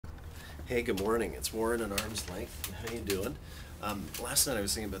Hey, good morning. It's Warren at Arm's Length. How you doing? Last night I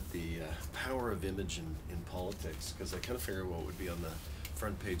was thinking about the power of image in politics, because I kind of figured what would be on the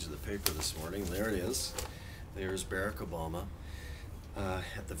front page of the paper this morning. There it is. There's Barack Obama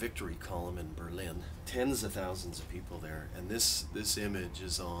at the Victory Column in Berlin. Tens of thousands of people there, and this image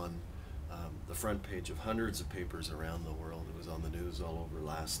is on the front page of hundreds of papers around the world. It was on the news all over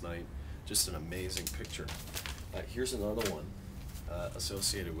last night. Just an amazing picture. Here's another one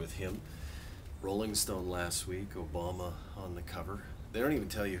associated with him. Rolling Stone last week, Obama on the cover. They don't even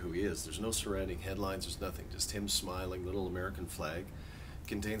tell you who he is. There's no surrounding headlines, there's nothing. Just him smiling, little American flag.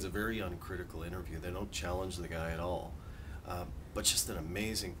 Contains a very uncritical interview. They don't challenge the guy at all. But just an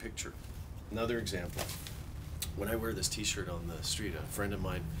amazing picture. Another example. When I wear this t-shirt on the street, a friend of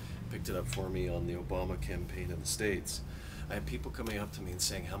mine picked it up for me on the Obama campaign in the States. I have people coming up to me and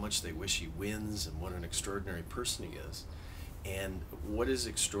saying how much they wish he wins and what an extraordinary person he is. And what is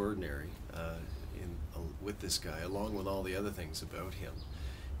extraordinary with this guy, along with all the other things about him,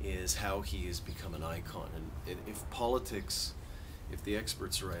 is how he has become an icon. And if politics, if the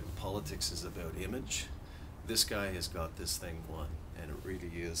experts are right, and politics is about image, this guy has got this thing won, and it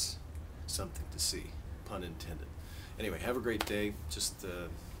really is something to see, pun intended. Anyway, have a great day. Just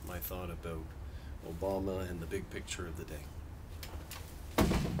my thought about Obama and the big picture of the day.